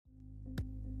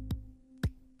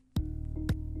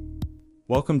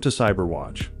Welcome to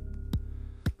CyberWatch.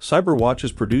 CyberWatch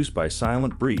is produced by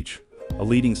Silent Breach, a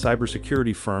leading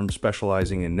cybersecurity firm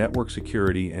specializing in network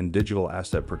security and digital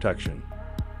asset protection.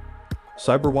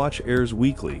 CyberWatch airs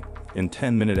weekly in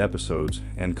 10-minute episodes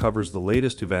and covers the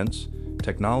latest events,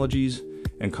 technologies,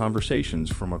 and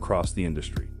conversations from across the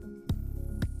industry.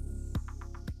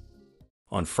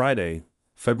 On Friday,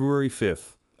 February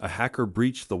 5th, a hacker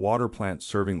breached the water plant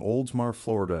serving Oldsmar,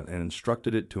 Florida, and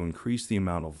instructed it to increase the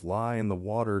amount of lye in the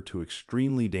water to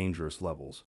extremely dangerous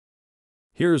levels.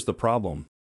 Here's the problem.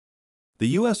 The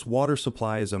U.S. water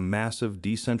supply is a massive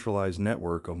decentralized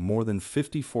network of more than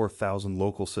 54,000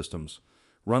 local systems,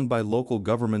 run by local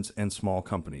governments and small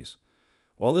companies.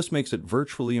 While this makes it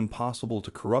virtually impossible to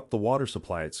corrupt the water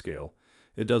supply at scale,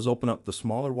 it does open up the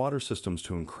smaller water systems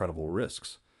to incredible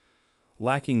risks.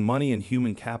 Lacking money and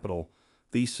human capital,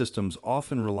 these systems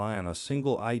often rely on a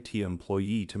single IT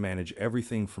employee to manage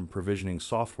everything from provisioning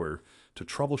software to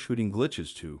troubleshooting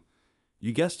glitches to,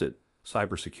 you guessed it,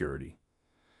 cybersecurity.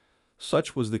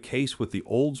 Such was the case with the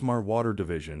Oldsmar Water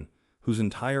Division, whose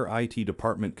entire IT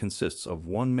department consists of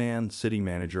one-man city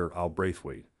manager Al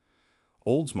Braithwaite.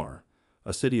 Oldsmar,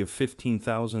 a city of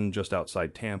 15,000 just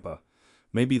outside Tampa,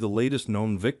 may be the latest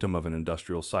known victim of an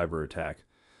industrial cyber attack,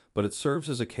 but it serves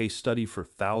as a case study for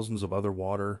thousands of other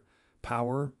water,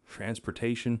 power,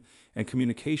 transportation, and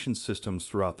communication systems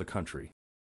throughout the country.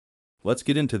 Let's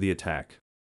get into the attack.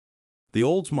 The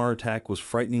Oldsmar attack was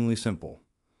frighteningly simple.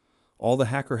 All the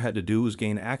hacker had to do was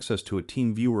gain access to a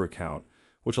TeamViewer account,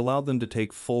 which allowed them to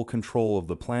take full control of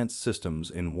the plant's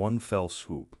systems in one fell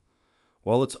swoop.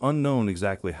 While it's unknown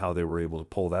exactly how they were able to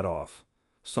pull that off,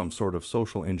 some sort of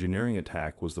social engineering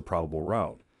attack was the probable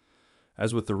route.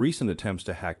 As with the recent attempts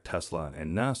to hack Tesla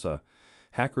and NASA,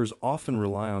 hackers often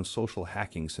rely on social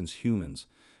hacking since humans,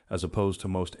 as opposed to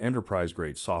most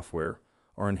enterprise-grade software,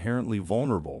 are inherently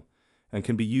vulnerable and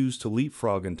can be used to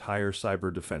leapfrog entire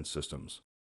cyber defense systems.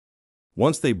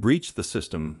 Once they breached the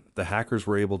system, the hackers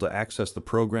were able to access the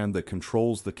program that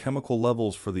controls the chemical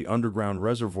levels for the underground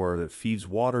reservoir that feeds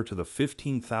water to the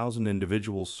 15,000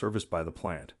 individuals serviced by the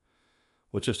plant.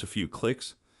 With just a few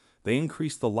clicks, they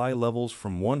increased the lye levels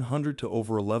from 100 to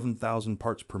over 11,000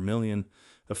 parts per million,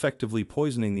 effectively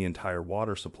poisoning the entire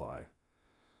water supply.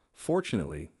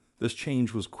 Fortunately, this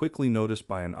change was quickly noticed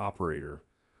by an operator,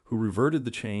 who reverted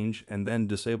the change and then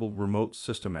disabled remote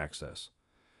system access.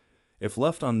 If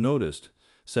left unnoticed,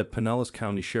 said Pinellas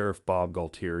County Sheriff Bob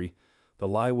Galtieri, the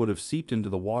lye would have seeped into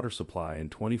the water supply in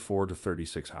 24 to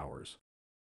 36 hours.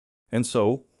 And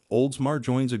so, Oldsmar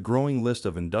joins a growing list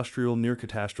of industrial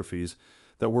near-catastrophes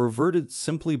that were averted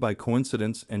simply by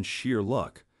coincidence and sheer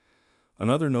luck.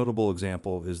 Another notable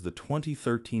example is the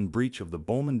 2013 breach of the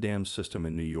Bowman Dam system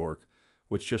in New York,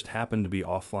 which just happened to be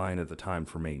offline at the time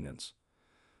for maintenance.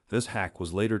 This hack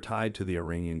was later tied to the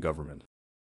Iranian government.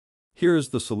 Here is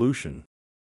the solution.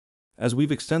 As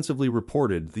we've extensively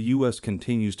reported, the U.S.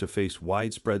 continues to face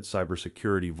widespread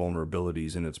cybersecurity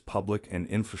vulnerabilities in its public and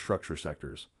infrastructure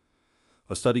sectors.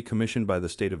 A study commissioned by the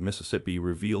state of Mississippi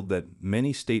revealed that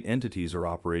many state entities are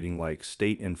operating like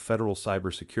state and federal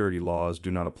cybersecurity laws do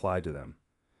not apply to them.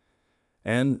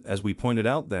 And, as we pointed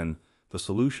out then, the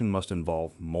solution must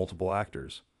involve multiple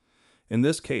actors. In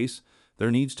this case,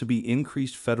 there needs to be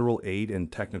increased federal aid and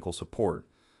technical support,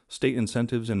 state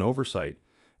incentives and oversight,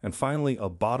 and finally a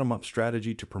bottom-up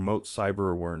strategy to promote cyber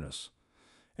awareness.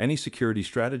 Any security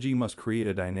strategy must create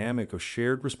a dynamic of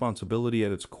shared responsibility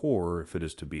at its core if it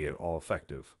is to be at all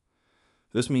effective.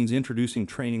 This means introducing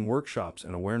training workshops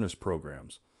and awareness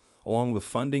programs, along with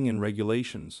funding and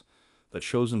regulations that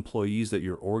shows employees that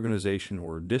your organization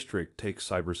or district takes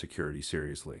cybersecurity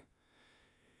seriously.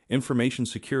 Information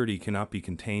security cannot be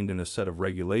contained in a set of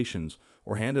regulations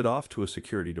or handed off to a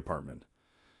security department.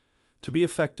 To be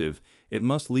effective, it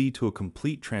must lead to a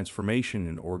complete transformation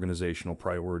in organizational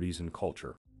priorities and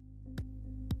culture.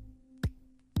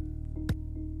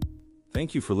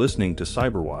 Thank you for listening to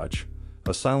CyberWatch,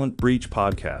 a Silent Breach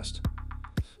podcast.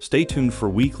 Stay tuned for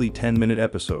weekly 10-minute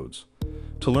episodes.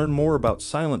 To learn more about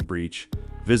Silent Breach,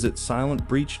 visit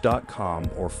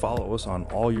silentbreach.com or follow us on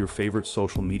all your favorite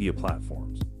social media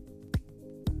platforms.